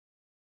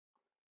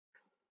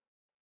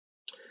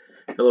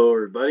Hello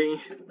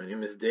everybody, my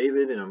name is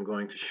David and I'm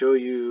going to show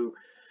you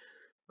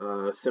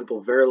a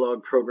simple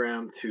Verilog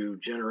program to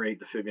generate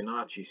the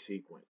Fibonacci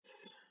sequence.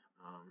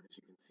 As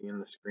you can see on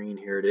the screen,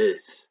 here it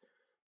is.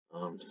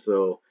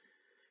 So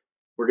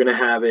we're going to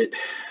have it,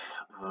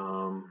 it's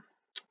going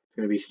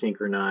to be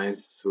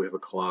synchronized, so we have a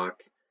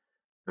clock,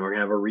 and we're going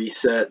to have a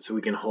reset so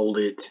we can hold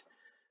it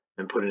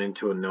and put it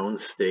into a known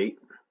state.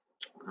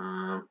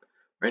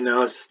 Right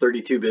now it's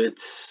 32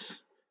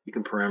 bits. You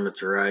can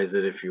parameterize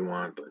it if you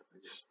want, but I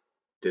just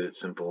did it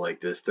simple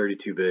like this,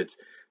 32 bits.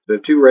 So we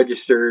have two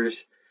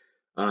registers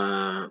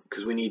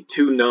because we need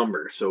two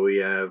numbers. So we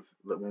have,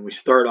 when we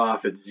start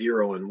off, it's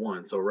 0 and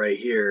 1. So right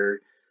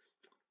here,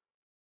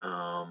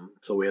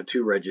 so we have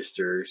two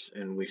registers,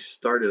 and we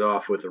started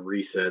off with a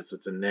reset. So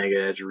it's a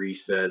negative edge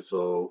reset.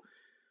 So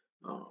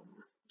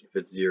if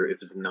it's 0,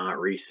 if it's not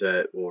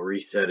reset, we'll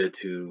reset it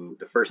to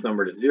the first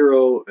number to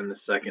 0 and the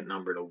second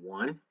number to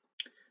 1.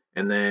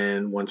 And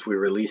then once we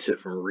release it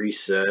from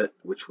reset,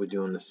 which we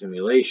do in the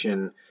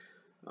simulation,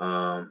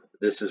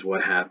 this is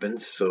what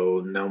happens.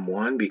 So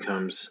num1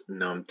 becomes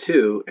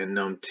num2, and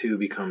num2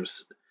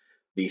 becomes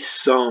the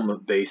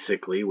sum,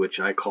 basically,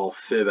 which I call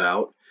fib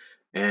out.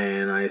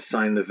 And I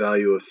assign the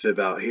value of fib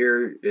out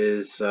here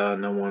is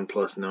num1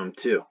 plus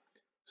num2.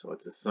 So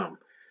it's a sum.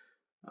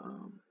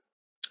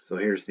 So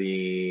here's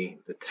the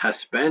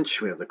test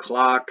bench. We have the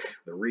clock,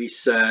 the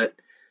reset,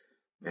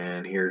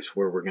 and here's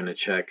where we're going to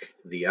check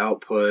the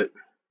output,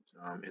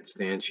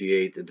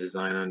 instantiate the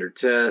design under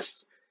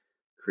test,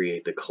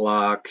 create the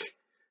clock,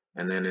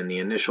 and then in the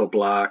initial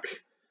block,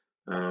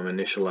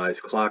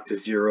 initialize clock to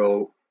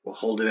 0. We'll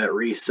hold it at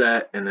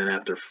reset, and then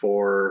after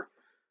 4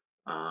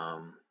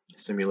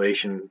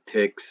 simulation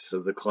ticks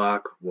of the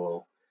clock,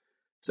 we'll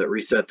set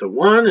reset to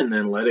 1 and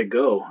then let it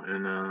go.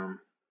 And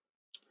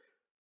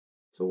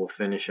so we'll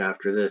finish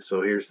after this.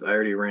 So here's, I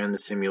already ran the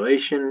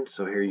simulation,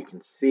 so here you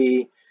can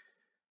see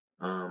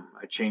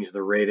I changed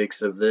the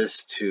radix of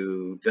this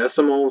to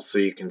decimals, so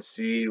you can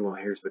see, well,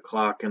 here's the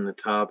clock in the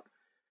top.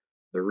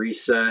 The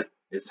reset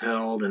is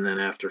held, and then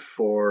after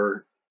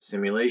 4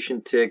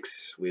 simulation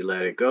ticks, we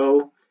let it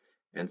go.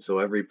 And so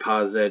every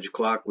pause edge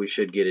clock, we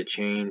should get a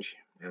change,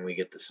 and we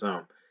get the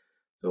sum.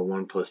 So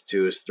 1 plus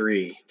 2 is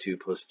 3, 2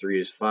 plus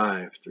 3 is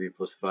 5, 3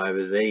 plus 5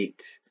 is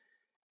 8,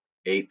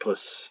 8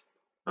 plus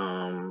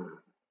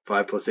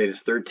 5 plus 8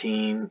 is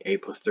 13,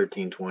 8 plus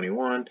 13,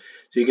 21.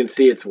 So you can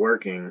see it's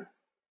working.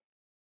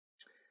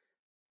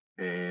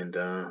 And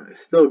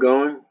it's still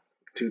going.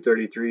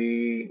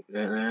 233,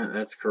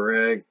 that's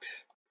correct.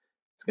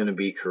 It's going to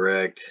be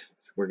correct.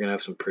 We're going to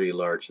have some pretty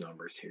large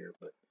numbers here,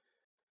 but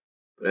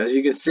as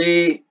you can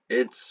see,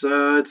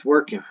 it's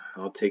working.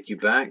 I'll take you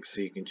back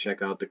so you can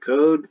check out the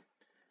code.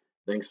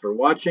 Thanks for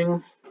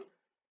watching.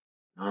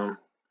 Have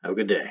a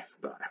good day.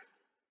 Bye.